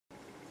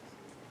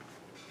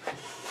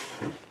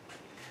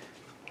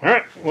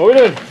Alright, what are we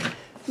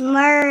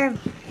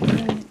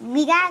doing?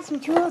 We got some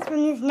tools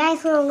from this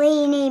nice little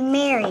lady named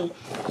Mary.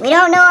 We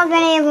don't know if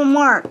any of them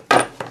work.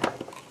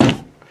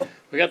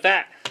 We got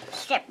that.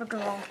 Except for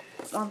drill.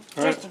 Well,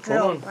 Alright, just a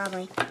drill, hold on.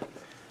 probably.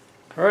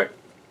 Alright.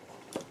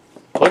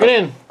 Plug it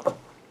in.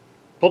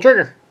 Pull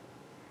trigger.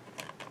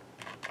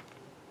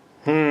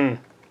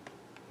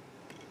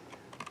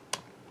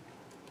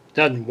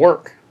 Doesn't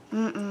work.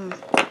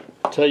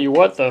 Tell you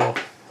what though,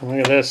 look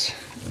at this.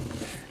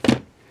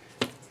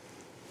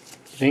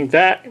 Think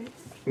that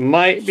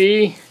might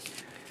be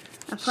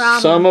A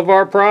problem. some of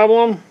our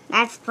problem?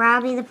 That's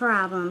probably the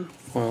problem.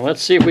 Well,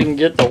 let's see if we can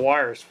get the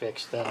wires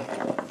fixed then.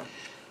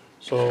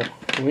 So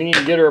we need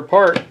to get her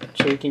apart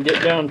so we can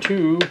get down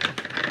to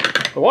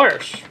the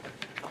wires.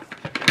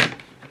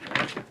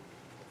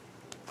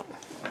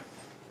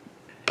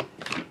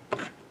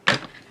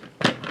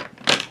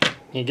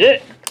 You get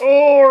it?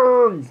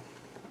 Or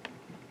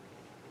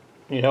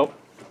need help?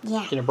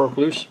 Yeah. Getting it broke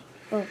loose?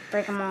 Oh,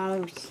 break them all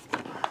loose.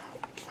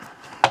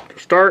 To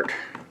start.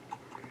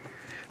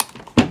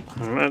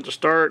 I'm at the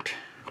start.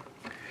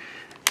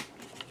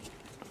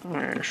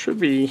 There should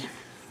be.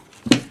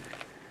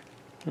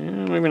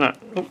 Maybe not.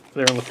 Oh,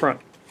 there on the front.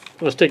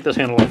 Let's take this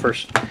handle off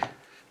first.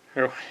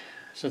 Here,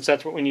 since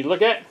that's what we need to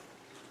look at.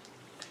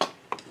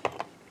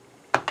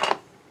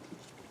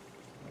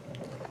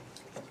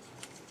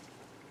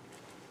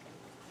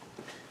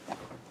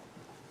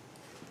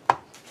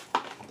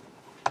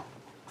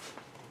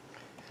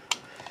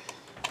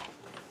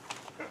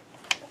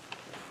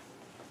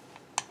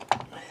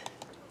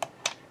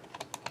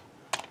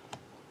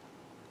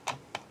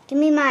 Give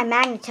me my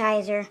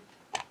magnetizer.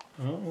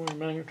 Oh,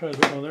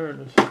 magnetizer. Oh, there it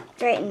is.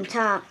 Right in the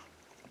top.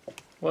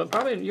 Well,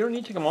 probably you don't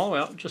need to take them all the way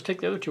out. Just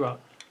take the other two out.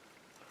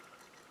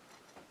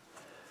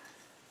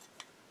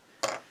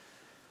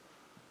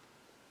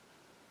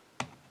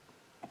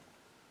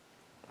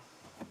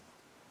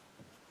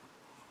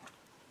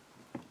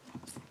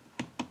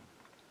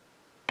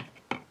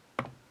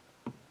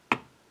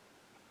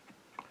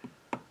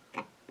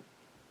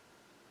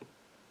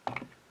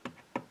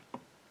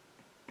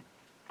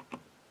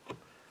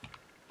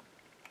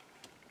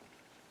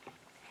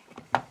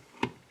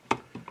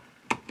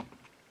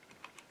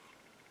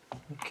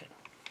 Okay.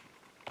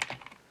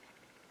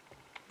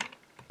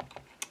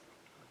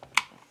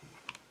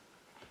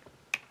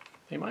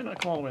 They might not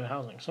come all the way to the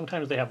housing.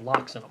 Sometimes they have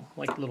locks in them,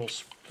 like little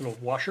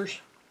washers.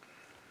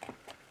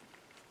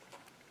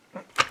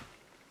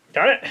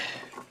 Got it?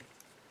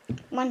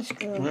 One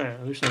screw. All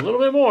right, loosen a little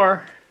bit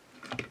more.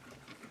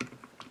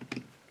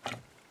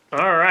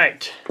 All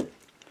right.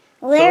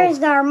 Well, there's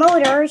our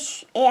motor.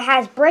 It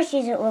has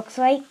brushes, it looks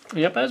like.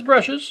 Yep, it has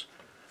brushes.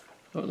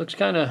 So it looks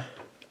kind of...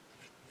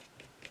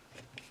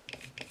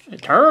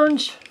 It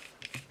turns.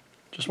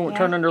 Just won't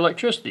turn under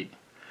electricity.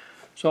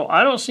 So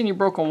I don't see any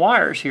broken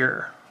wires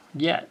here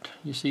yet.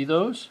 You see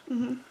those?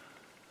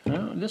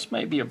 No, this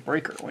might be a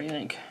breaker. What do you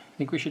think?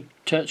 Think we should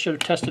have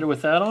tested it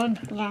with that on?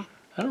 Yeah.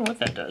 I don't know what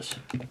that does.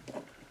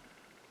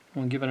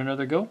 Want to give it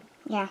another go?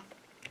 Yeah.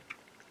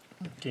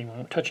 Okay, we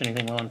won't touch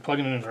anything while I'm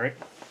plugging it in, right?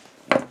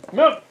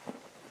 No.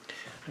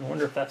 I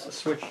wonder if that's the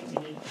switch.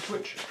 We need to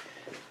switch.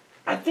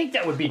 I think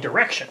that would be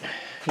direction.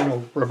 You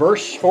know,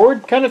 reverse,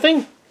 forward kind of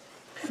thing.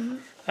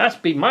 That's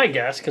be my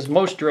guess, because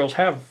most drills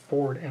have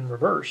forward and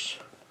reverse.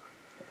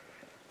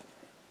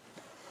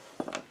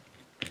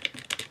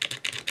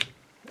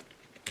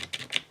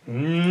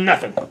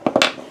 Nothing.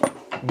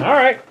 All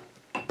right.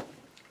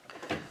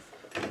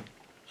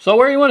 So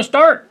where do you want to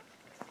start?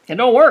 It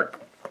don't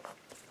work.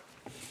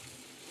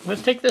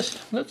 Let's take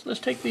this. Let's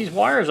take these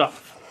wires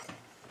off,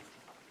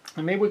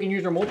 and maybe we can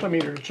use our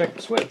multimeter to check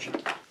the switch.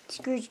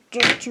 Screws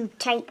just too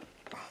tight.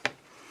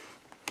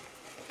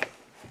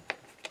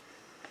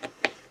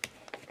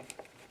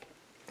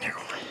 There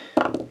we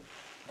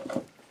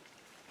go.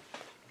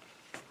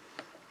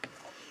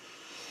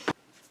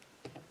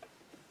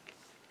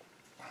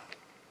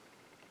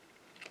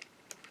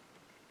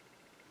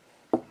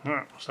 All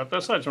right, set that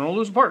aside so we don't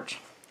lose the parts.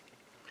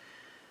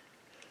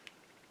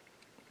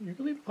 You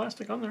can leave the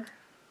plastic on there.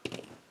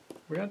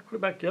 We got to put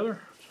it back together.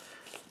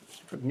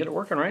 See if we can get it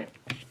working right.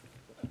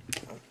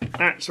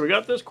 All right, so we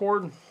got this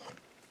cord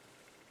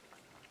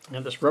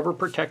and this rubber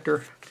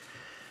protector.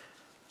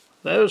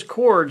 Those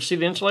cords, see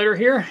the insulator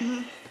here?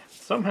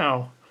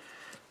 Somehow,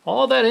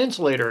 all that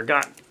insulator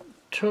got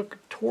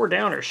tore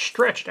down or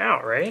stretched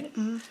out, right?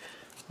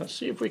 Let's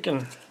see if we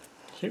can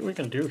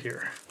do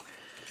here.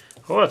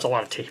 Oh, that's a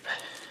lot of tape.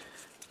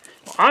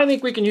 Well, I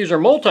think we can use our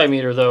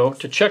multimeter though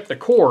to check the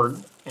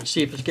cord and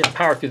see if it's getting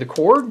power through the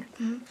cord,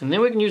 and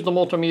then we can use the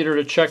multimeter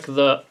to check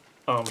the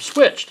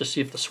switch to see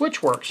if the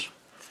switch works.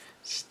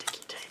 Sticky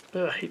tape.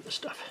 Ugh, I hate this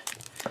stuff.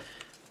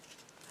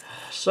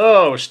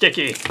 So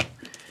sticky.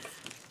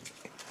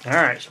 All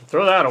right, so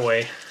throw that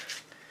away.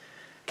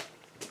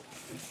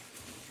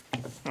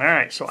 All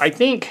right, so I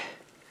think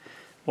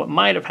what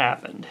might have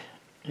happened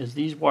is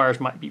these wires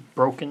might be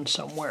broken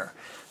somewhere.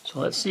 So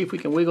let's see if we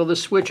can wiggle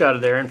this switch out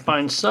of there and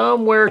find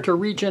somewhere to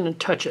reach in and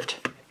touch it.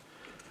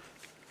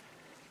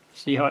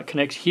 See how it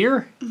connects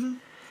here?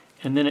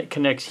 and then it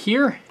connects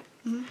here.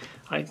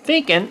 I'm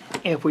thinking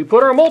if we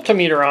put our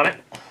multimeter on it,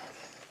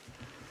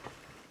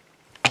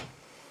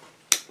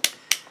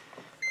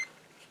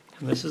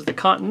 and this is the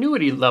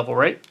continuity level,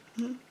 right?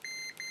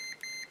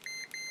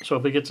 So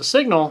if it gets a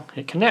signal,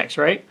 it connects,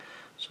 right?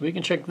 So we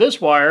can check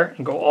this wire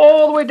and go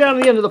all the way down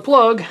to the end of the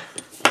plug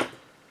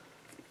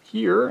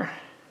here.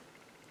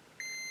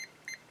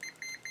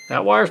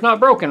 That wire's not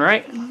broken,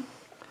 right?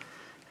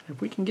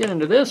 If we can get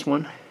into this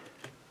one,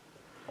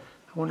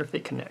 I wonder if they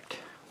connect,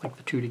 like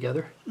the two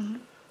together. I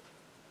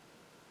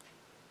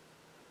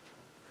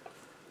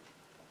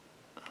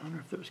wonder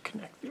if those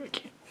connect. I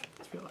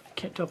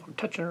can't tell if I'm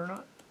touching it or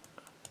not.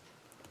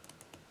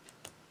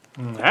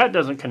 That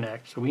doesn't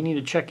connect, so we need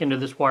to check into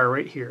this wire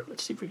right here.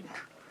 Let's see if we can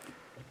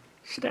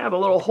stab a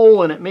little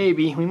hole in it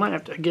maybe. We might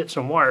have to get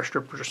some wire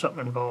strippers or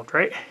something involved,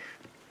 right?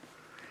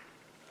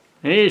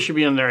 It should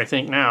be in there, I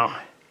think, now.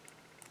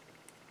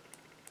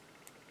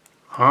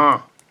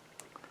 Huh.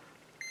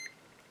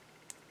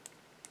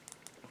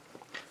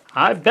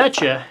 I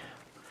bet you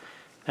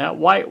that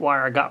white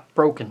wire got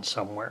broken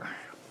somewhere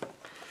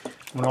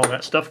when all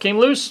that stuff came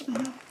loose.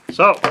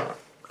 So,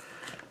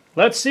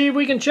 let's see if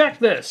we can check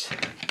this.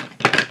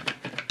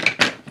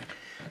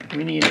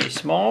 We need a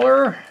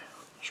smaller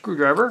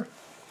screwdriver.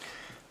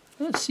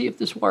 Let's see if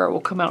this wire will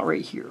come out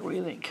right here. What do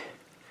you think?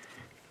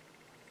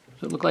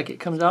 Does it look like it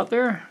comes out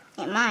there?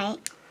 It might.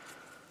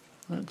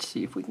 Let's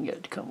see if we can get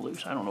it to come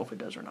loose. I don't know if it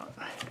does or not.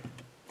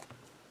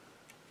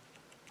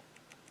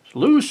 It's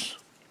loose.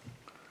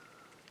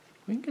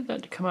 We can get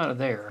that to come out of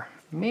there.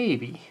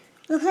 Maybe.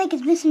 Looks like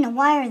it's missing a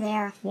wire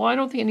there. Well, I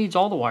don't think it needs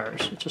all the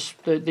wires. It's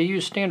just they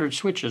use standard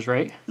switches,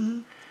 right?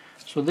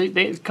 So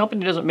the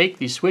company doesn't make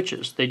these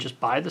switches. They just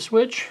buy the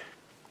switch.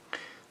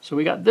 So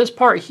we got this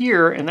part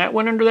here, and that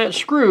went under that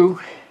screw.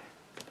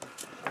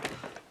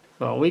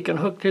 So we can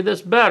hook to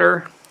this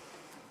better.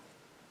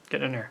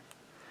 Get in there.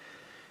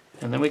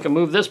 And then we can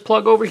move this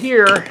plug over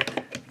here.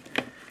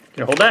 Can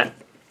you hold that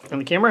on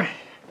the camera?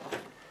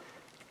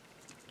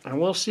 And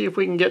we'll see if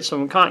we can get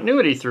some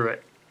continuity through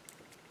it.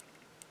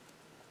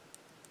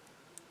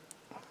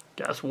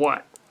 Guess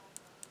what?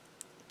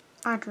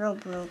 Our drill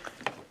broke.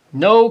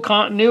 No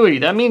continuity.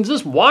 That means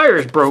this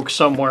wire's broke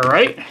somewhere,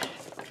 right?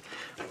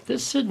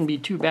 This shouldn't be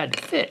too bad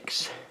to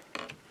fix.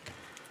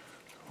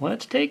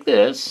 Let's take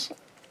this.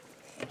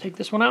 Take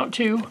this one out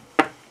too.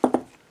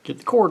 Get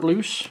the cord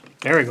loose.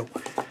 There we go.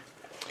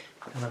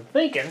 And I'm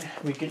thinking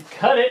we could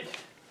cut it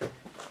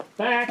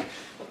back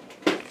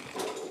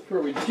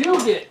where we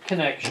do get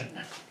connection.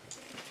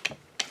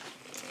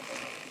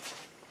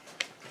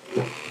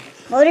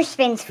 Motor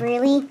spins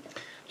freely.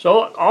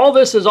 So all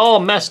this is all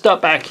messed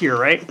up back here,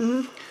 right?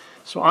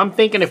 So I'm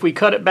thinking if we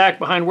cut it back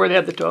behind where they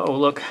have the oh,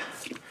 look.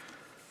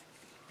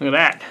 Look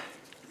at that.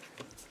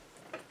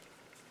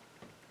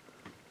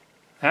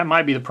 That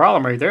might be the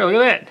problem right there. Look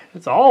at that.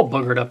 It's all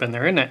boogered up in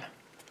there, isn't it?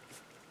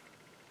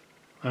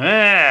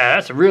 Ah,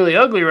 that's really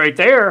ugly right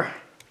there.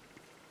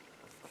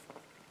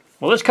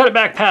 Well, let's cut it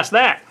back past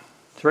that.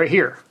 It's right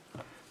here,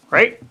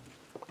 right?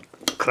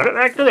 Cut it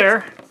back to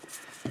there.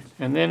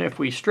 And then if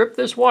we strip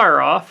this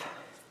wire off,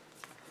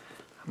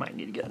 I might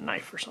need to get a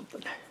knife or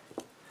something.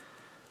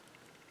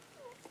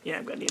 Yeah,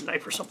 I'm gonna need a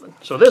knife or something.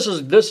 So this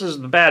is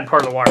the bad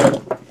part of the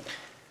wire.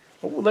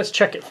 Well, let's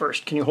check it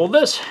first. Can you hold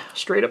this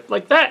straight up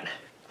like that?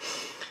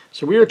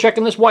 So we were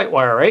checking this white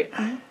wire, right?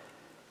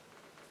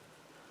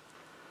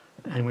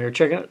 And we were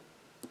checking it.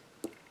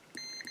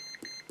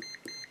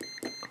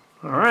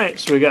 All right,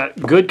 so we got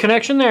good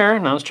connection there.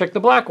 Now let's check the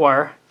black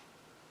wire.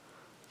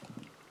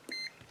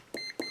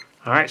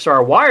 All right, so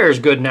our wire is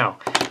good now.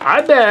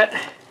 I bet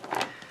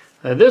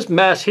that this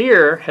mess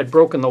here had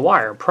broken the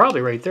wire.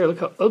 Probably right there. Look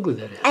how ugly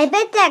that is. I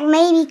bet that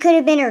maybe could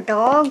have been her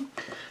dog.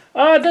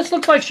 This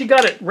looks like she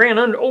got it ran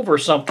over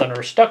something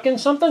or stuck in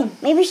something.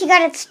 Maybe she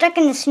got it stuck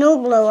in the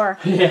snowblower.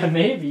 Yeah,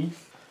 maybe.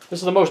 This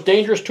is the most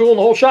dangerous tool in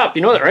the whole shop.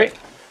 You know that, right?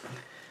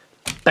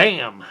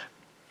 Bam!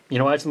 You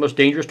know why it's the most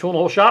dangerous tool in the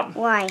whole shop?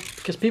 Why?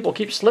 Because people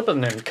keep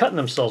slipping and cutting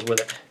themselves with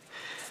it.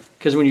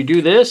 Because when you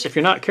do this, if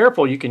you're not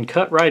careful, you can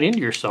cut right into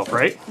yourself,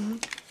 right? So you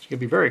gotta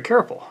be very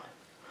careful.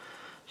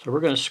 So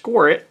we're going to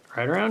score it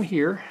right around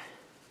here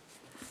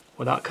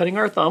without cutting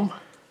our thumb.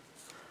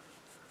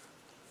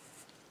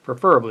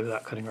 Preferably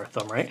without cutting our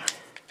thumb, right?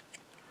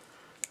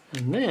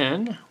 And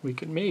then we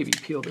can maybe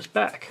peel this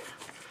back.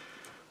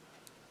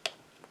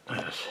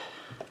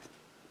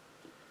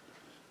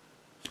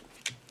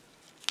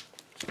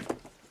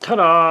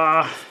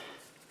 Ta-da!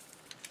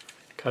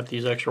 Cut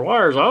these extra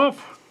wires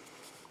off.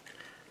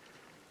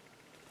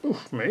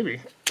 Oof,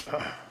 maybe.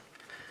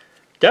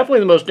 Definitely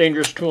the most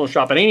dangerous tool in the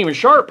shop. It ain't even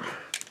sharp.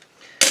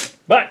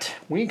 But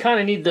we kind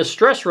of need this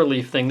stress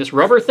relief thing, this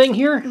rubber thing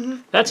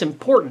here. That's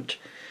important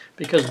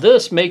because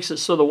this makes it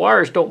so the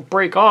wires don't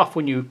break off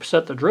when you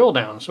set the drill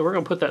down. So we're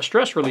going to put that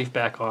stress relief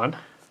back on.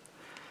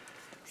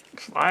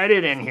 Slide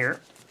it in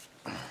here.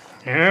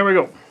 There we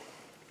go.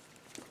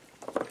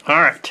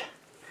 All right.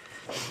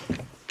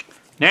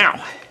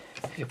 Now,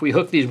 if we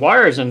hook these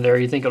wires in there,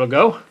 you think it'll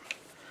go?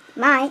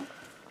 Might.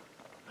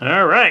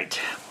 All right.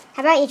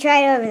 How about you try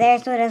it over there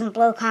so it doesn't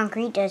blow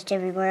concrete dust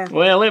everywhere?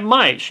 Well, it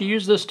might. She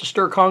used this to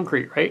stir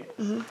concrete, right?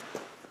 Mm-hmm.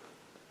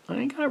 I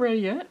ain't got it ready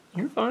yet.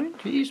 You're fine.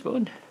 Jeez,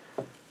 bud.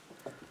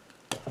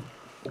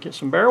 Get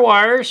some bare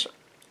wires.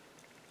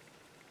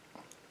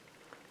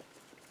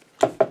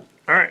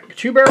 Alright,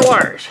 2 bare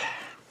wires.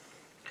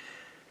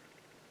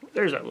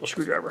 There's that little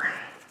screwdriver.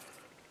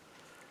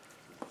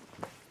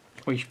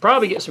 We should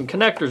probably get some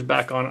connectors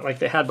back on it like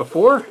they had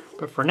before,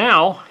 but for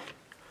now,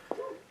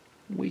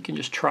 we can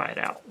just try it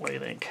out. What do you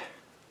think?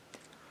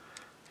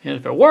 And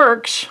if it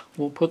works,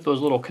 we'll put those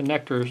little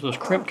connectors, those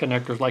crimp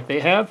connectors like they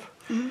have,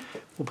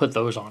 we'll put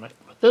those on it.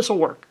 But this will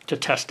work to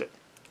test it.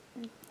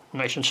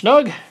 Nice and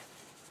snug.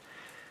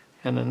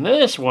 And then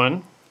this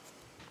one,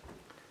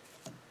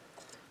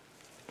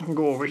 we'll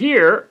go over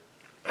here.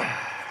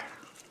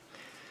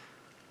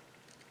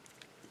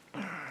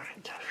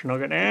 Alright,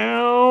 snug it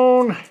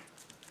down.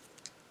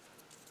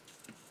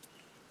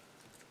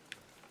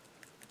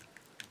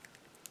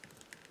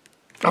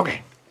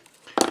 Okay.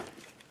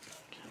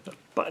 Get the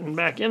button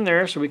back in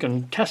there so we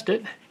can test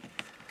it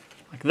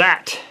like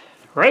that,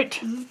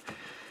 right?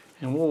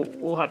 And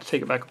we'll have to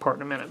take it back apart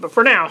in a minute. But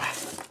for now,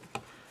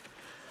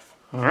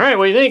 all right,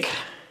 what do you think?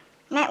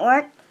 Might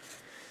work.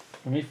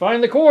 Let me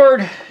find the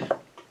cord.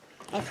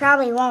 It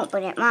probably won't,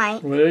 but it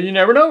might. Well, you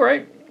never know,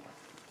 right?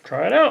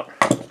 Try it out.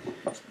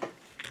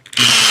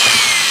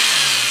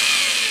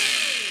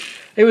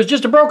 It was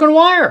just a broken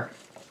wire.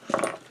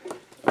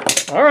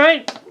 All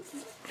right.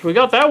 So we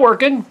got that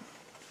working.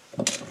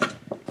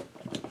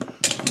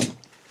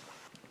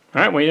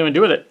 All right, what are you going to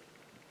do with it?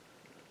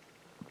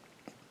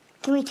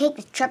 Can we take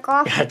the truck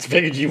off? That's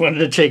figured you wanted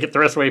to take it the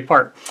rest of the way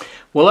apart.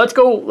 Well, let's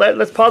go.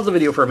 Let's pause the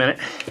video for a minute,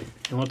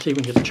 and we'll see if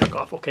we can get the chuck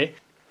off. Okay.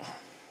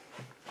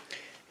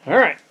 All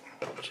right.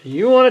 So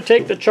you want to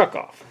take the chuck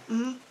off.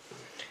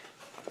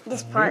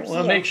 This part We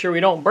want to make sure we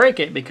don't break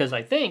it, because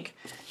I think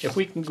if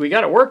we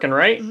got it working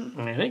right,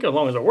 and I think as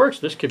long as it works,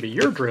 this could be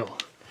your drill.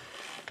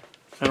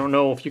 I don't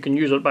know if you can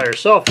use it by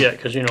yourself yet,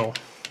 because you know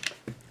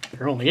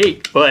you're only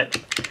 8, but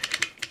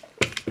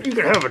you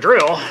can have a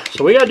drill.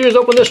 So what we got to do is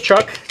open this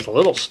chuck. It's a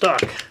little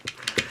stuck.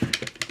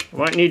 We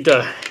might need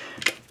to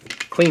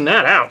clean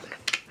that out.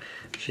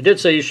 She did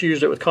say you should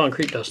use it with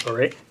concrete dust, though,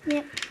 right?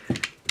 Yep.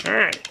 All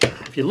right.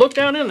 If you look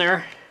down in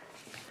there,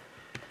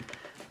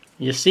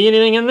 you see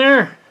anything in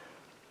there?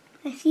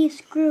 I see a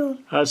screw.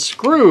 A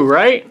screw,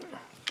 right?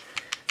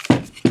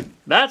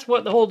 That's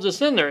what holds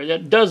this in there.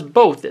 It does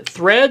both. It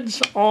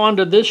threads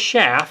onto this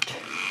shaft.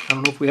 I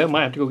don't know if we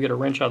might have to go get a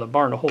wrench out of the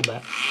barn to hold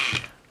that.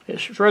 It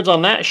threads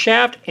on that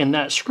shaft, and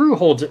that screw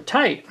holds it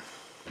tight.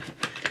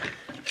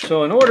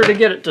 So in order to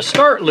get it to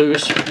start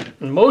loose,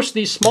 and most of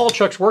these small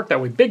chucks work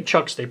that way. Big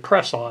chucks they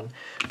press on.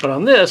 But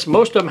on this,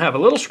 most of them have a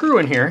little screw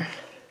in here.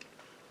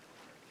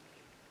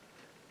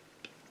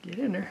 Get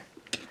in there.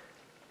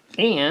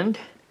 And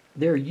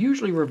they're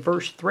usually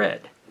reverse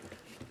thread.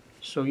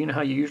 So you know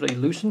how you usually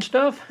loosen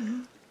stuff?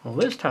 Well,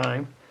 this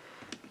time,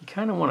 you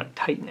kind of want to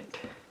tighten it.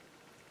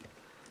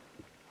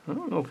 I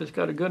don't know if it's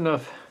got a good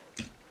enough...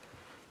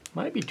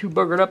 Might be too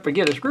boogered up to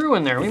get a screw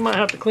in there. We might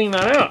have to clean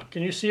that out.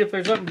 Can you see if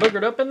there's something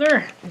boogered up in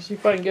there? Let's see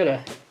if I can get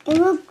a... It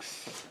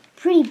looks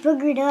pretty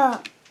boogered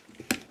up.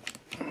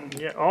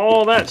 Get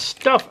all that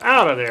stuff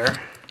out of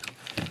there.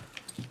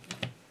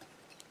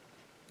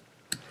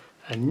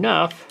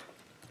 Enough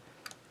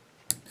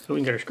so we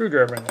can get a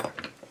screwdriver in there.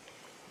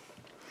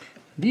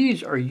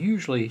 These are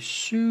usually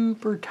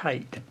super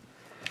tight.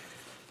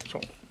 So,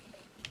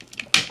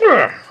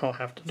 I'll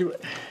have to do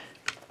it.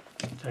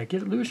 Did I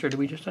get it loose, or did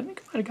we just... I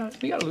think I might have got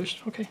it. We got it loose.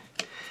 Okay.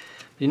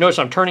 You notice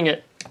I'm turning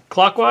it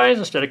clockwise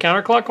instead of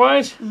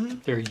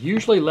counterclockwise? They're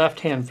usually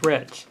left-hand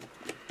threads.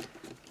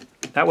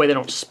 That way they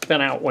don't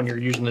spin out when you're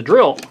using the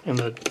drill in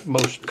the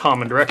most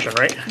common direction,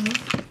 right?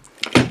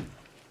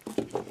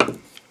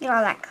 Get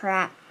all that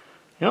crap.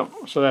 Yep,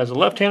 so that's a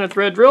left-handed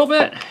thread drill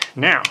bit.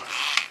 Now,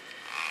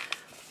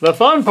 the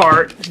fun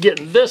part is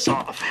getting this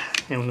off.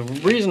 And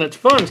the reason it's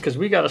fun is because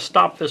we got to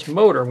stop this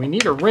motor. We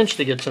need a wrench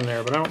that gets in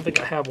there, but I don't think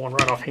I have one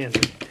right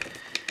offhanded.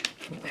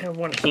 I don't have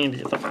one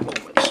handy at the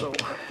moment, so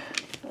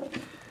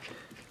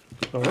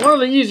one of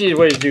the easiest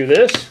ways to do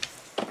this,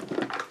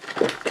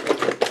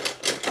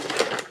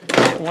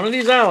 one of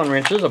these Allen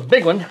wrenches, a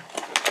big one.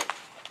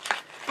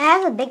 I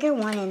have a bigger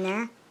one in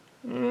there.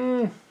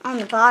 On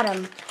the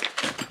bottom.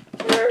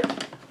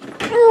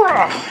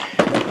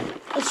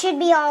 It should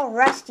be all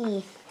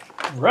rusty.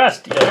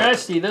 Rusty. I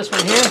see this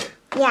one here.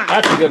 Yeah.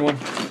 That's a good one.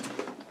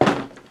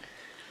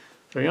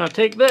 So you're going to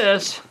take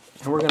this,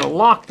 and we're going to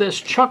lock this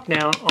chuck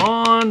down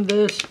on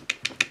this.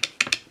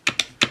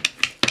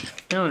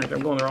 Oh, I'm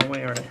going the wrong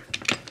way, aren't I?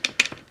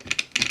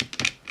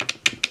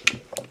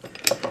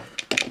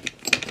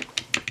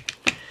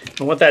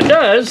 And what that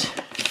does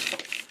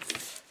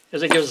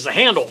is it gives us a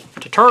handle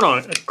to turn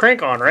on,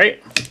 crank on,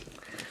 right?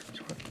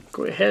 So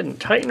go ahead and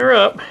tighten her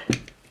up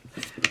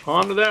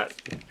onto that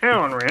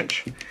Allen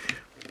wrench.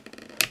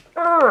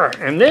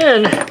 And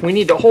then we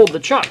need to hold the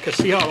chuck, because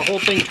see how the whole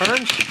thing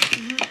turns?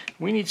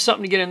 We need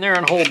something to get in there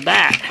and hold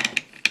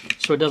that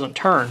so it doesn't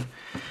turn.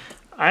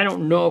 I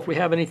don't know if we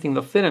have anything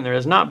to fit in there.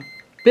 It's not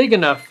big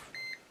enough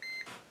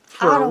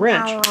for a Auto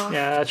wrench. power off.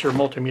 Yeah, that's your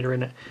multimeter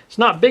in it. It's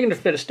not big enough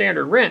to fit a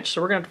standard wrench,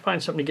 so we're going to have to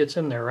find something that gets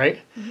in there, right?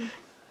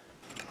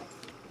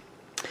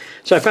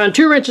 So I found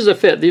 2 wrenches that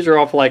fit. These are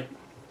all for like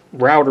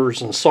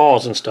routers and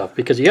saws and stuff,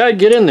 because you got to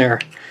get in there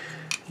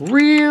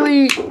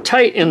really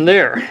tight in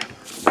there.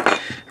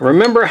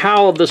 Remember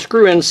how the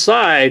screw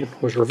inside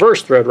was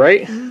reverse thread,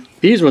 right?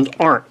 These ones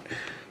aren't.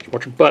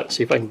 Watch your butt,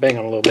 see if I can bang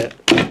on a little bit.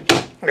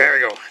 There we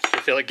go. You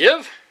feel it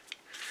give?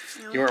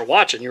 No. You weren't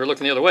watching, you were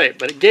looking the other way,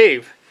 but it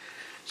gave.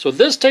 So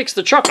this takes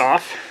the chuck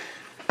off.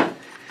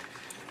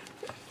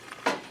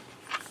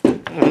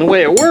 And the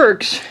way it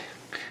works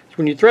is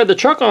when you thread the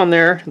chuck on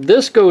there,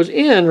 this goes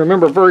in,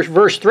 remember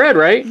reverse thread,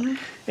 right?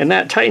 And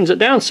that tightens it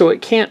down so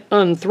it can't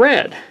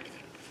unthread.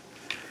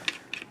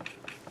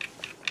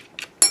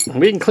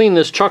 We can clean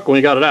this chuck when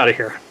we got it out of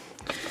here.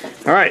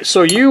 All right,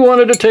 so you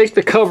wanted to take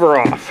the cover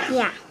off.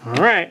 Yeah. All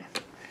right.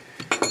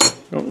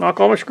 Don't knock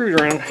all my screws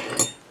around.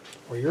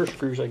 Or your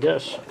screws, I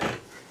guess.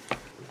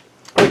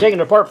 What are we taking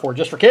it apart for?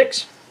 Just for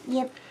kicks?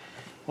 Yep.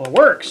 Well, it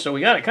works, so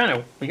we got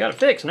it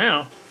fixed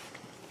now.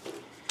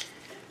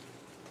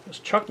 This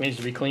chuck needs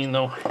to be clean,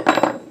 though.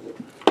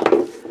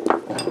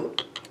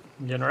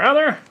 Getting her out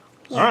of there?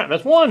 Yeah. All right,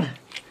 that's one.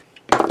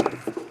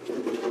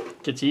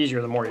 Gets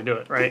easier the more you do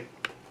it, right?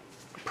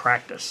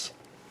 Practice.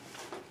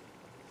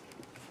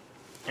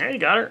 There, you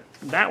got her.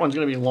 That one's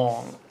going to be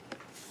long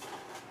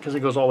because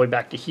it goes all the way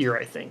back to here,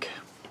 I think.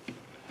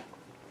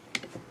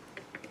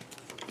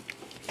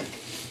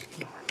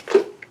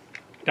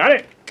 Got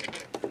it.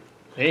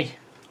 Hey,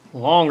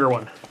 longer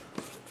one.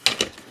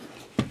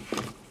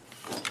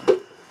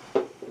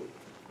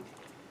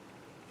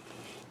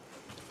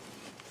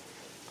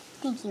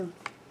 Thank you.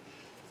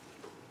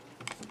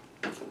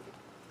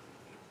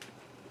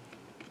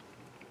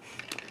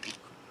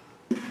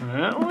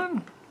 That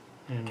one,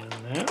 and then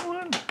that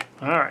one.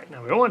 All right,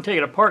 now we don't want to take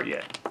it apart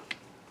yet.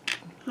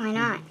 Why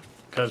not?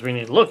 Because we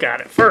need to look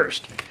at it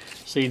first.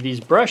 See these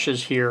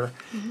brushes here,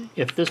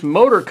 if this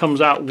motor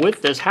comes out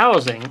with this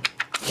housing,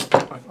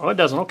 oh it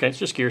doesn't, okay, it's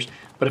just gears.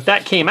 But if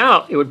that came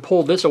out, it would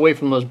pull this away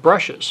from those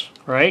brushes,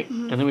 right?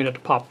 And then we'd have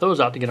to pop those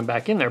out to get them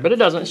back in there. But it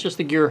doesn't, it's just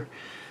the gear.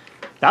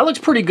 That looks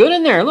pretty good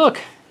in there, look.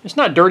 It's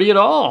not dirty at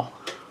all.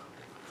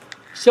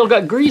 Still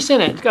got grease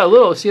in it. It's got a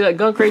little, see that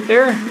gunk right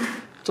there?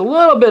 It's a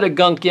little bit of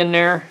gunk in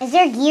there. Is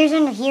there gears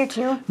under here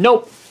too?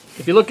 Nope.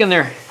 If you look in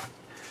there,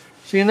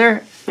 see in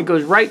there? It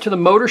goes right to the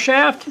motor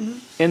shaft,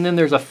 and then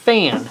there's a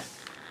fan.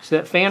 See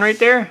that fan right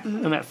there?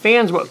 And that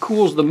fan's what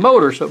cools the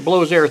motor, so it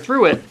blows air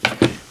through it.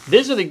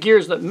 These are the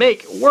gears that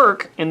make it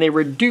work, and they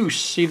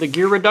reduce. See the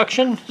gear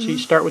reduction? So you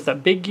start with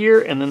that big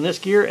gear, and then this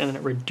gear, and then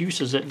it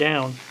reduces it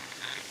down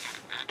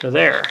to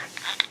there.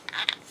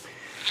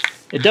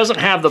 It doesn't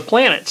have the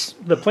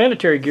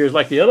planetary gears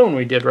like the other one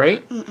we did,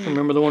 right?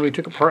 Remember the one we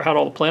took apart had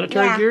all the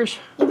planetary gears?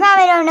 You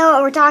probably don't know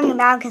what we're talking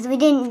about because we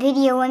didn't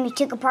video when we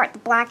took apart the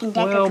Black & Decker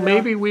Well, grill.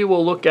 maybe we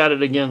will look at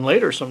it again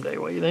later someday.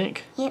 What do you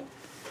think? Yep.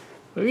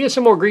 We get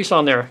some more grease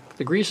on there.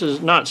 The grease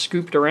is not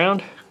scooped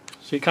around,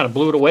 so you kind of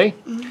blew it away.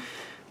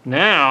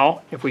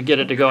 Now, if we get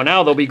it to go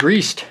now, they'll be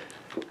greased.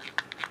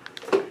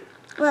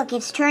 Look,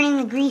 it's turning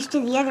the grease to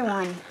the other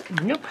one.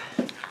 Yep.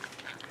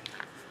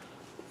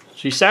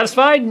 So you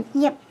satisfied?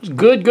 Yep.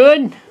 Good,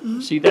 good.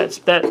 See,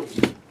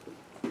 that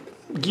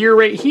gear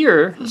right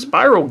here,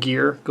 spiral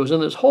gear, goes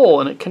in this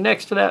hole and it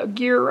connects to that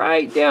gear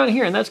right down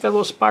here, and that's got a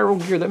little spiral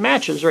gear that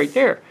matches right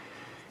there.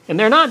 And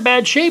they're not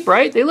bad shape,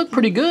 right? They look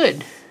pretty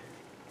good.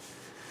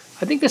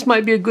 I think this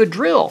might be a good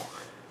drill.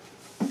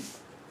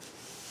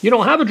 You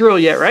don't have a drill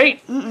yet,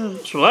 right?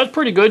 So that's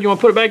pretty good. You want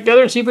to put it back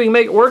together and see if we can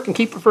make it work and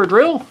keep it for a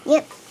drill?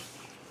 Yep.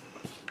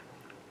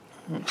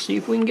 Let's see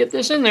if we can get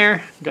this in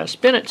there. Got to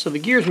spin it so the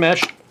gears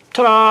mesh.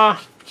 Ta-da!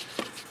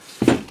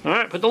 All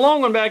right, put the long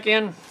one back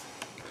in.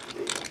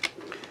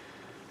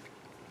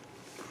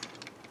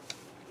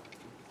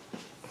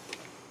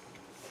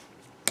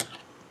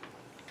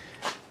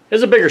 This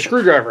is a bigger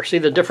screwdriver. See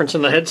the difference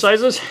in the head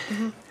sizes?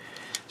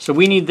 So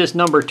we need this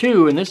number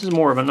 2, and this is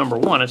more of a number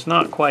 1. It's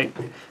not quite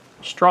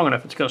strong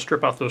enough. It's going to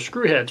strip off those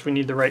screw heads. We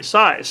need the right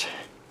size.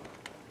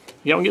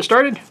 You want to get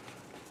started?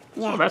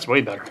 Yeah. Oh, that's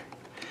way better.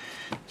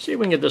 See if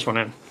we can get this one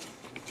in.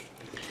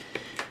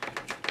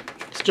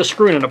 It's just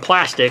screwing into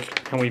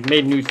plastic, and we've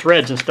made new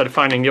threads instead of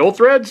finding the old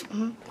threads.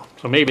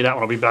 So maybe that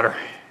one will be better.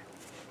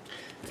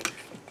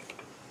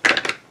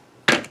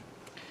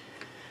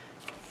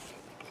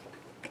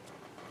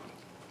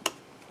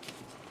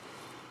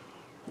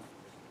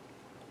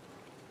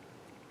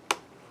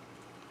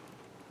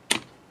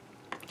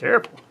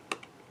 Careful.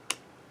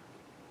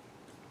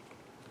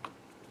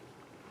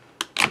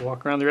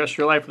 Walk around the rest of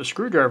your life with a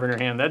screwdriver in your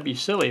hand. That'd be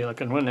silly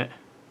looking, wouldn't it?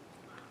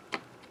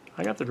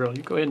 I got the drill.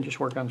 You go ahead and just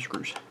work on the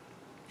screws.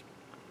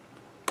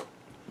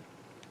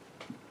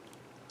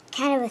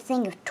 Kind of a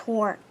thing of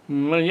torque.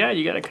 Well, yeah,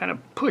 you got to kind of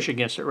push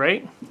against it,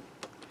 right?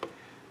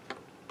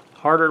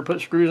 Harder to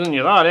put screws in than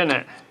you thought, isn't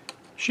it?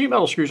 Sheet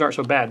metal screws aren't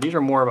so bad. These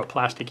are more of a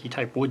plasticky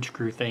type wood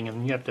screw thing,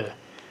 and you have to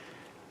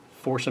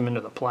force them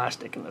into the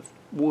plastic and the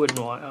wood and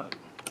whatnot.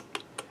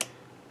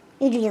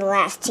 You do the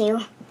last two.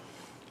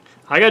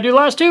 I gotta do the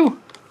last two?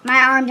 My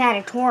arm's out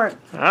of torque.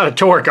 Out of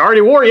torque. I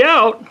already wore you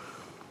out.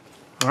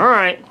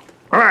 Alright.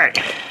 Alright.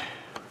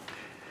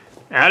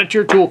 Add it to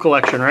your tool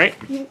collection, right?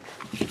 Yep.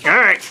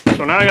 Alright.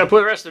 So now I gotta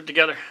put the rest of it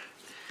together.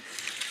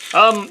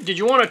 Did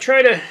you want to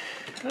try to...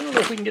 I don't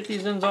know if we can get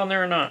these ends on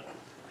there or not.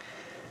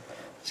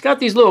 It's got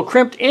these little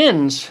crimped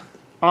ends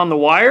on the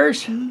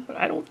wires, but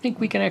I don't think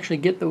we can actually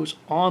get those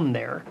on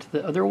there to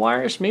the other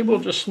wires. Maybe we'll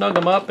just snug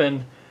them up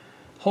and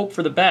hope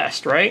for the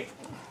best, right?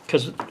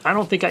 Because I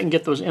don't think I can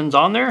get those ends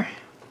on there.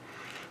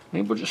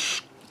 Maybe we'll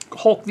just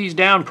hulk these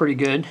down pretty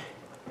good.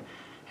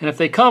 And if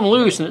they come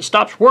loose and it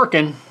stops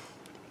working,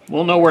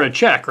 we'll know where to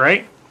check,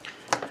 right?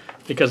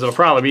 Because it'll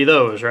probably be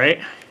those,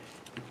 right?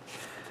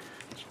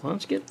 So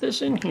let's get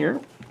this in here.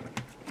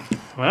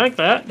 Like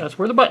that. That's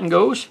where the button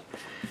goes.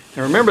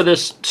 And remember,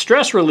 this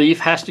stress relief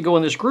has to go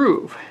in this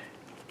groove.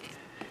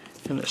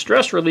 And the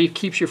stress relief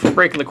keeps you from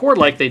breaking the cord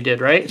like they did,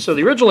 right? So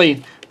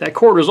originally, that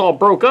cord was all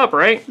broke up,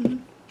 right?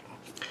 And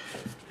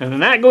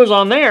then that goes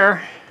on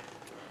there.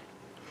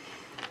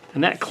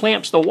 And that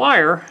clamps the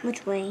wire.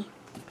 Which way?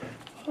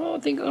 Oh, I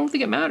don't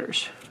think it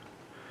matters.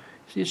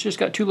 See, it's just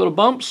got two little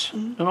bumps.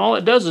 And all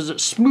it does is it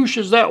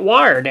smooshes that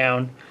wire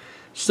down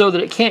so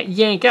that it can't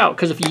yank out.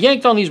 Because if you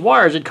yanked on these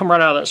wires, it'd come right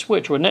out of that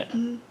switch, wouldn't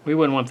it? We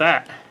wouldn't want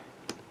that.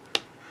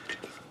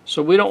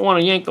 So we don't want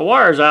to yank the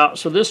wires out,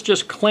 so this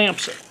just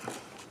clamps it.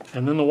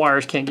 And then the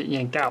wires can't get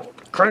yanked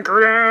out. Crank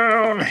her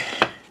down.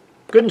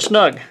 Good and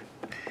snug.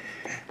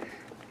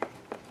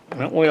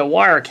 That way a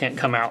wire can't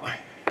come out.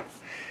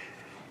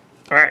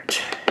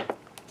 Alright.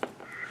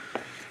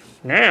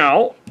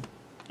 Now,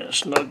 it's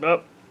snugged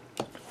up.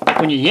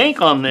 When you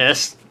yank on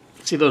this,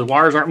 see those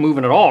wires aren't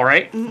moving at all,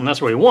 right? And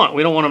that's what we want.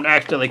 We don't want them to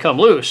accidentally come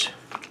loose.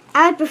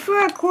 I would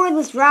prefer a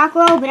cordless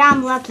Rockwell, but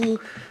I'm lucky.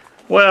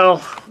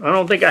 Well, I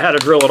don't think I had a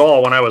drill at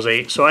all when I was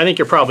 8, so I think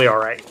you're probably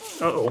alright.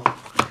 Uh-oh.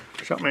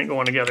 Something ain't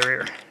going together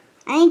here.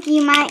 I think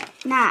you might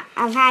not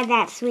have had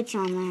that switch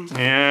on there.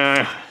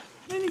 Yeah,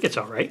 I think it's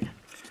alright.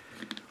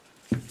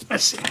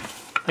 Let's see.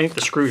 I think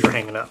the screws are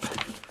hanging up.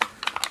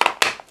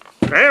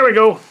 There we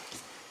go.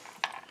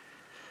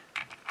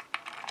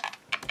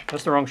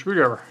 That's the wrong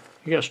screwdriver.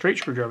 You got a straight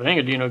screwdriver. That ain't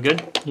gonna do you no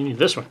good. You need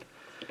this one.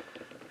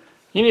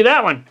 You need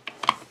that one.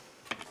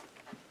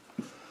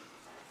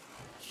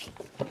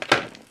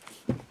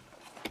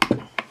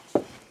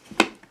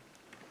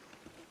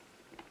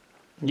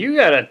 You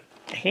got a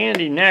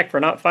handy knack for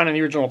not finding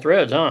the original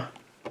threads, huh?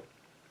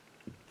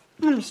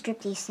 I'm gonna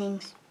strip these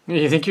things.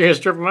 You think you're gonna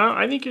strip them out?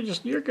 I think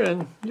you're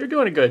good. You're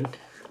doing it good.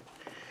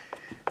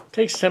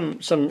 Takes some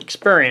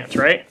experience,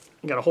 right?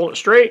 You gotta hold it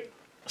straight.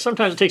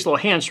 Sometimes it takes a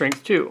little hand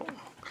strength too.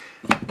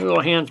 Your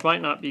little hands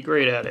might not be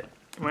great at it.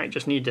 You might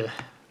just need to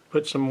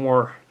put some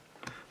more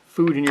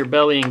food in your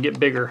belly and get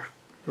bigger.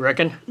 You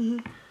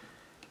reckon?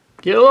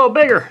 Get a little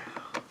bigger.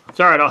 It's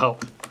alright, I'll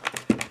help.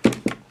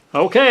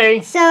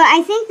 Okay. So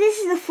I think this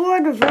is the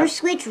forward reverse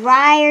switch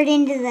wired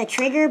into the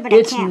trigger, but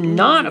It's I can't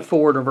not a move it.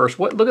 forward reverse.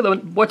 Look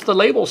at what's the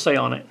label say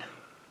on it?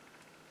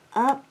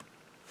 Up.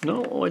 No,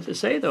 what's it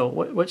say though?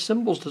 What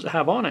symbols does it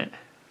have on it? It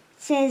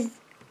says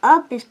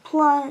up is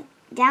plus,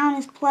 down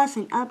is plus,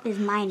 and up is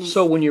minus.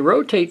 So when you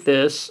rotate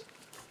this,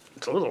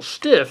 it's a little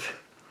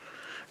stiff.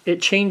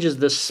 It changes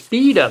the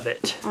speed of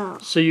it. Oh.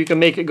 So you can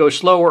make it go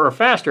slower or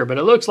faster, but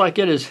it looks like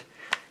it is.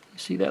 You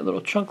see that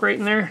little chunk right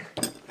in there?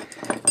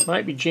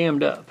 Might be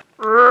jammed up.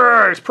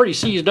 It's pretty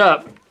seized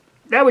up.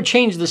 That would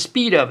change the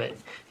speed of it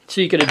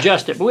so you could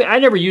adjust it. But I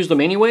never used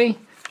them anyway.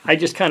 I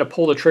just kind of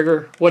pull the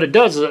trigger. What it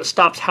does is it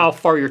stops how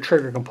far your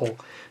trigger can pull.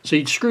 So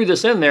you'd screw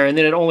this in there and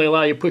then it only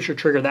allow you to push your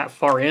trigger that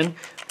far in.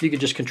 You could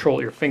just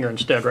control your finger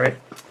instead, right?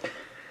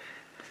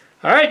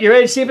 All right, you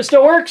ready to see if it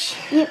still works?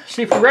 Yep.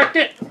 See if we wrecked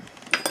it?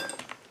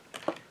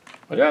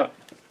 Watch out.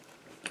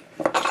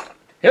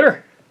 Hit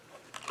her.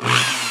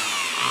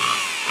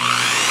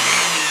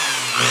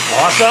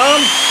 Awesome.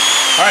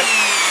 All right.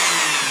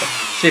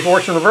 See if it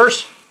works in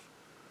reverse.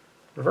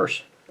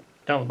 Reverse.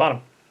 Down the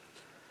bottom.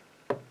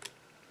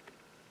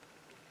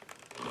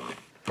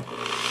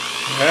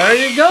 There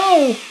you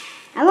go.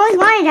 I've always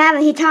wanted to have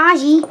a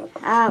Hitachi.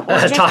 Or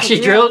just a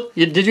Hitachi drill.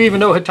 Did you even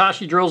know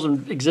Hitachi drills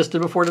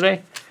existed before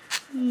today?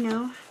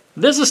 No.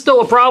 This is still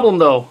a problem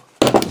though.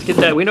 Let's get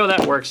that. We know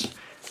that works.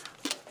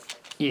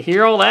 You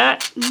hear all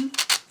that?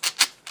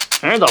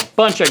 There's a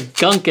bunch of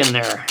gunk in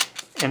there.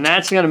 And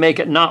that's going to make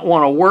it not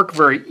want to work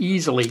very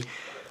easily.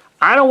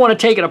 I don't want to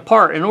take it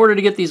apart. In order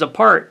to get these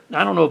apart,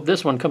 I don't know if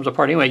this one comes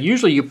apart anyway.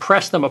 Usually you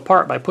press them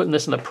apart by putting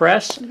this in the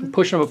press and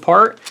pushing them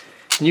apart.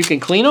 And you can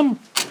clean them.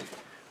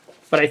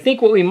 But I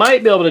think what we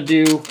might be able to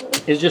do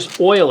is just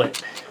oil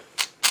it.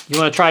 You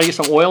want to try to get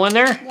some oil in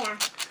there? Yeah.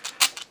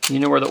 You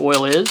know where the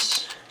oil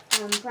is?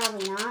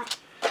 Probably not.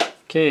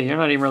 Okay, you're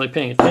not even really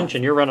paying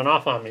attention. You're running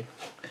off on me.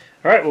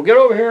 All right, we'll get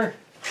over here.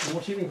 And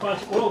we'll see if we can find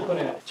some oil to put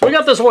in it. So we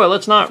got this oil.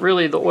 It's not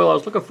really the oil I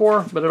was looking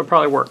for, but it'll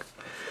probably work.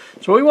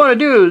 So what we want to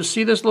do is,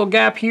 see this little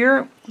gap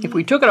here? If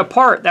we took it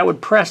apart, that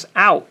would press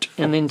out.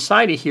 And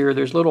inside of here,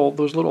 there's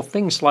those little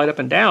things slide up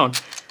and down.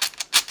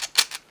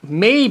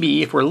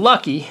 maybe, if we're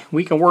lucky,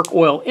 we can work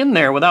oil in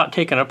there without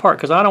taking it apart,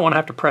 because I don't want to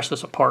have to press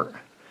this apart.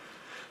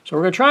 So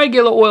we're going to try to get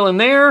a little oil in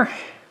there.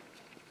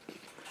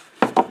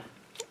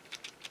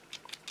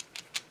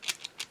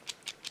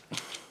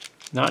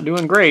 Not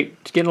doing great.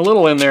 It's getting a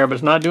little in there, but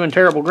it's not doing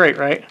terrible great,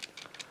 right?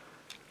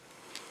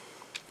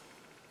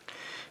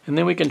 And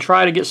then we can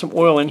try to get some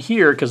oil in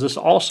here, because this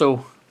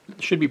also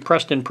should be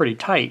pressed in pretty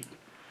tight.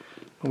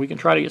 But we can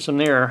try to get some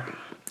there.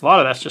 A lot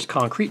of that's just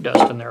concrete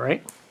dust in there,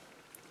 right?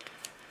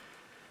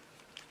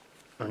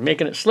 I'm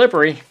making it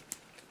slippery.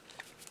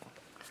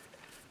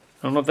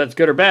 I don't know if that's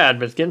good or bad,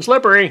 but it's getting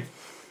slippery.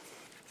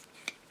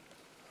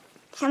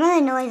 Some of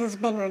the noise has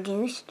been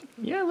reduced.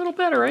 Yeah, a little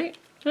better, right?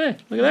 Hey,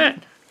 look at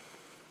that.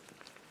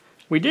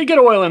 We did get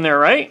oil in there,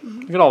 right?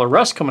 Look at all the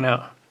rust coming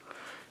out.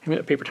 Give me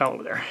that paper towel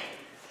over there.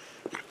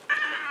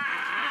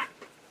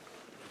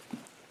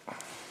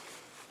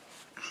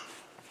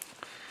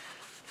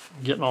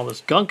 Getting all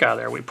this gunk out of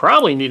there. We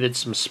probably needed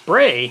some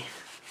spray,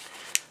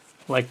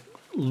 like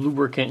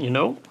lubricant, you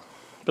know.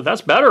 But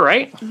that's better,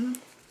 right? Yeah,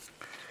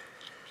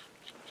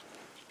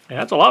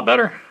 that's a lot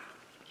better.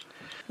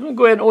 I'm going to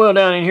go ahead and oil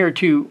down in here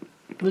too.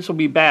 This will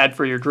be bad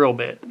for your drill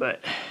bit,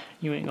 but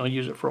you ain't going to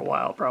use it for a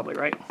while probably,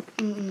 right?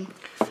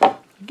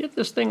 Get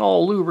this thing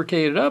all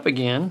lubricated up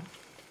again.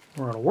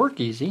 We're going to work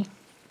easy.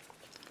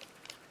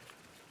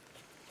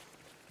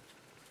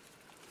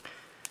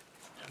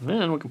 And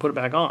then we can put it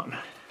back on.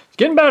 It's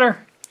getting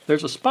better.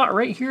 There's a spot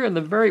right here in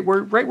the right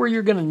where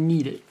you're going to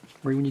need it.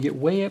 Where when you get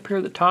way up here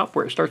at the top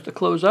where it starts to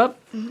close up,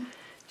 it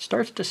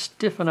starts to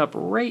stiffen up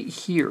right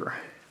here.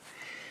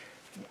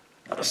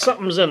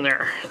 Something's in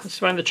there. Let's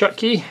find the chuck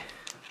key.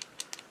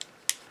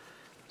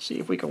 See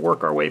if we can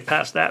work our way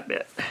past that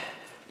bit.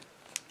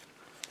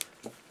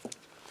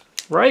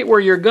 Right where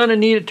you're going to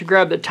need it to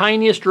grab the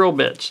tiniest drill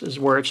bits is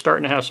where it's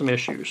starting to have some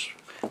issues.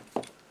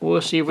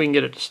 We'll see if we can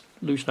get it to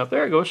loosen up.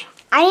 There it goes.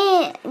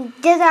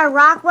 Does our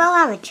Rockwell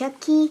have a chuck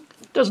key?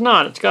 It does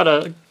not. It's got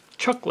a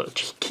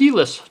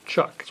keyless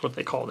chuck is what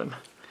they call them.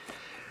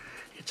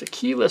 It's a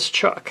keyless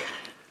chuck.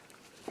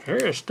 There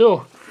is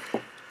still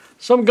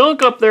some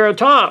gunk up there at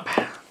top.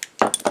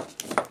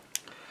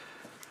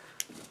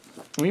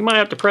 We might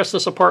have to press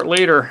this apart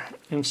later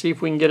and see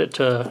if we can get it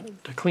to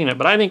clean it.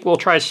 But I think we'll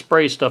try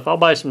spray stuff. I'll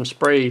buy some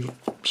spray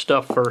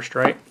stuff first,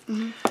 right?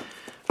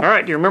 All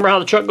right, do you remember how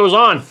the chuck goes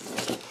on?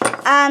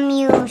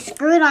 You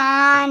screw it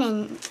on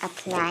and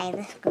apply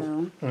the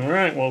screw. All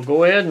right, well,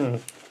 go ahead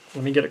and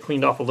let me get it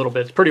cleaned off a little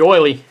bit. It's pretty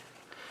oily.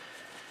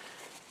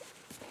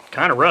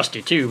 Kind of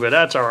rusty, too, but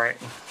that's all right.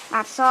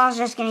 That saw's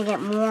just going to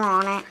get more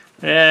on it.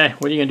 Yeah,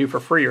 what are you going to do for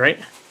free, right?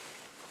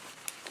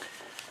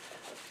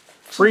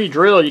 Free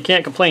drill, you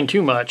can't complain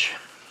too much.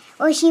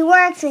 Well, she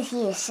works with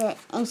you, so,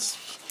 and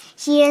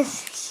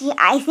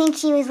I think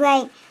she was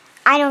like,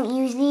 I don't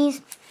use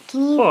these.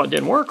 Can you? Well, it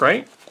didn't work,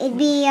 right? It'd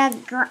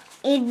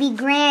be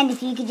grand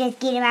if you could just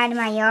get them out of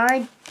my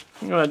yard.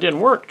 Well, it didn't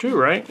work too,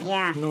 right?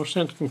 Yeah. No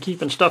sense in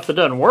keeping stuff that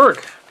doesn't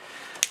work.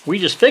 We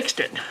just fixed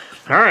it.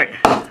 All right.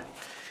 All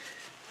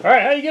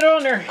right, how you get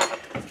on there?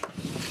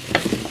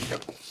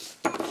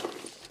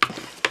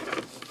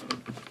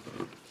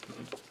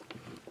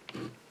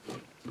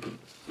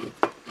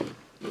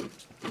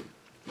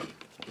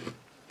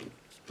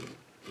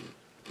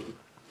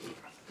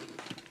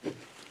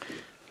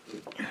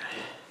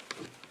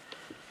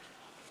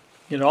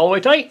 Get it all the way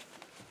tight.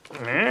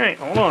 All right,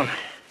 hold on.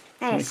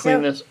 That Let me is clean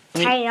so this.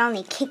 tight it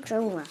only kicks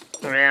over.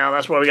 Yeah,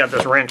 that's why we got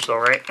this wrench though,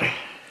 right?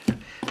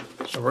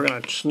 So we're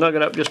gonna snug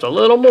it up just a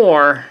little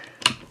more.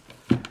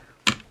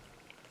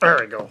 There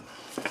we go.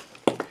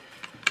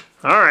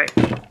 All right,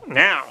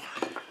 now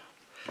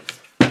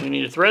we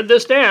need to thread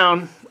this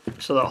down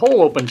so the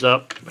hole opens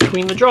up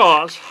between the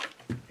jaws.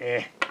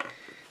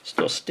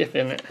 Still stiff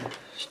in it,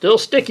 still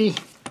sticky.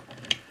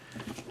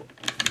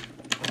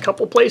 A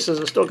couple places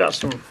it's still got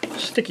some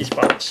sticky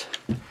spots.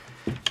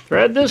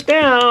 Thread this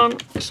down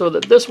so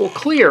that this will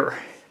clear.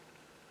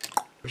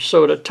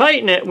 So to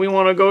tighten it, we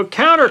want to go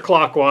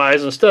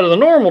counterclockwise instead of the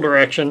normal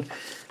direction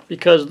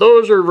because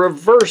those are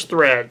reverse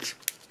threads.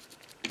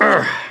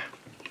 There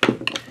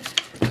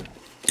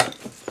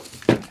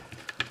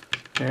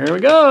we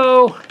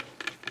go.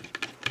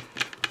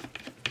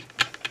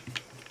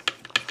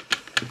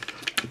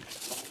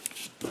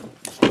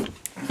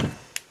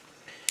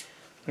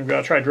 We've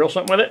got to try to drill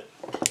something with it.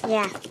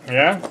 Yeah.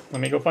 Yeah?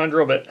 Let me go find a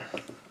drill bit.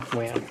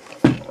 Wham.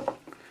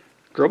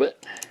 Drill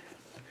bit.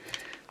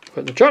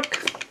 Put in the chuck.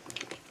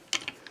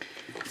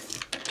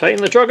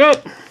 Tighten the chuck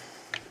up.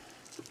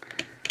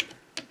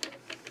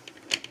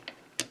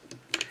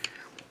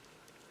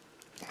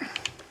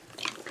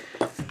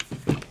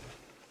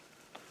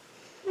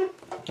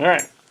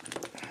 Alright.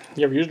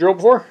 You ever used a drill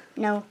before?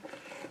 No.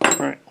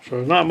 Alright, so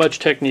there's not much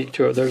technique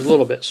to it. There's a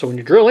little bit. So when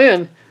you drill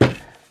in,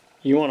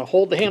 you want to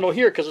hold the handle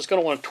here because it's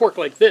going to want to torque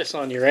like this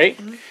on you, right?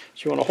 So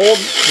you want to hold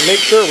and make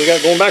sure we got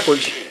it going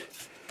backwards.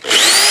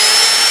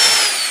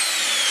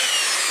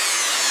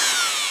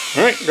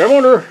 Alright, grab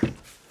under.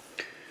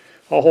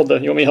 I'll hold the,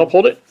 you want me to help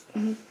hold it?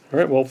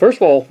 Alright, well first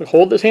of all,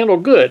 hold this handle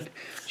good.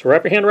 So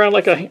wrap your hand around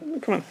like a,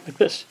 come on, like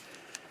this.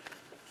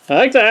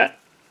 like that,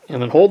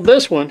 and then hold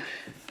this one,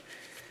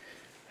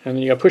 and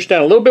then you got to push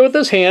down a little bit with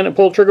this hand and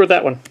pull the trigger with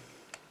that one.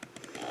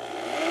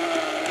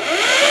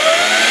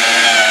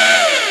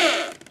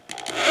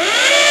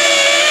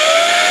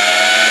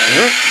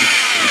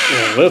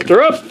 And lift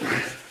her up.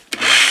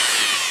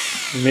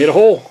 Made a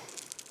hole.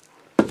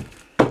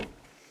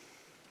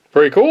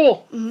 Very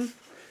cool.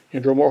 You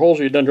drill more holes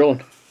or you done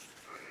drilling?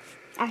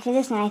 After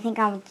this one, I think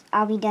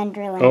I'll be done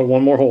drilling. Oh,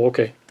 one more hole.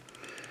 Okay.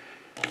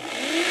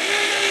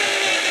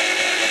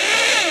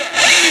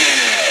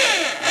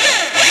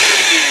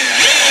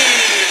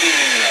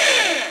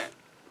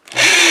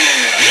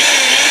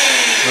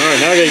 Alright,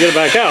 now I gotta get it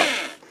back out.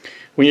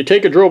 When you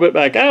take a drill bit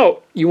back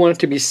out, you want it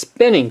to be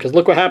spinning, because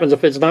look what happens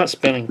if it's not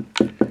spinning.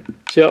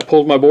 See how it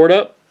pulls my board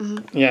up?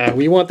 Yeah,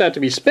 we want that to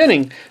be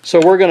spinning, so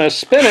we're going to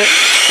spin it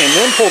and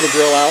then pull the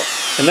drill out,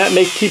 and that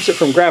keeps it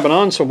from grabbing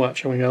on so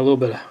much. And we got a little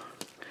bit of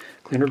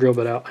cleaner drill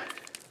bit out.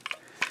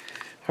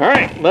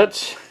 Alright,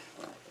 let's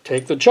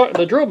take the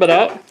drill bit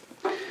out.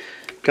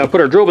 Got to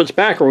put our drill bits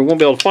back or we won't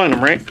be able to find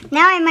them, right?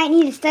 Now I might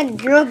need a stud of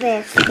drill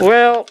bits.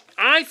 Well,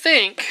 I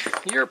think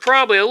you're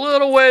probably a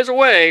little ways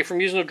away from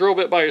using a drill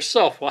bit by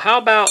yourself. Well, how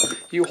about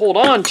you hold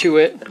on to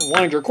it,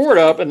 wind your cord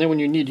up, and then when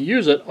you need to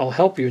use it, I'll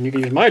help you and you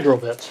can use my drill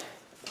bits.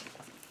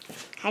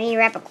 How do you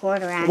wrap a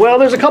cord around Well, it?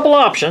 there's a couple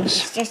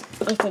options. It's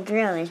a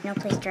drill. There's no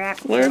place to wrap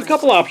it. Well, there's a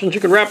couple options. You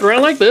can wrap it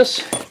around like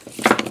this.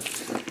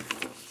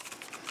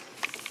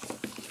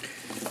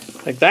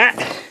 Like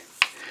that.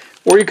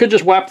 Or you could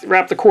just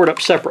wrap the cord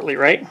up separately,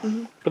 right?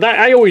 But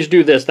I always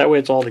do this. That way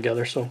it's all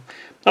together. So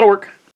that'll work.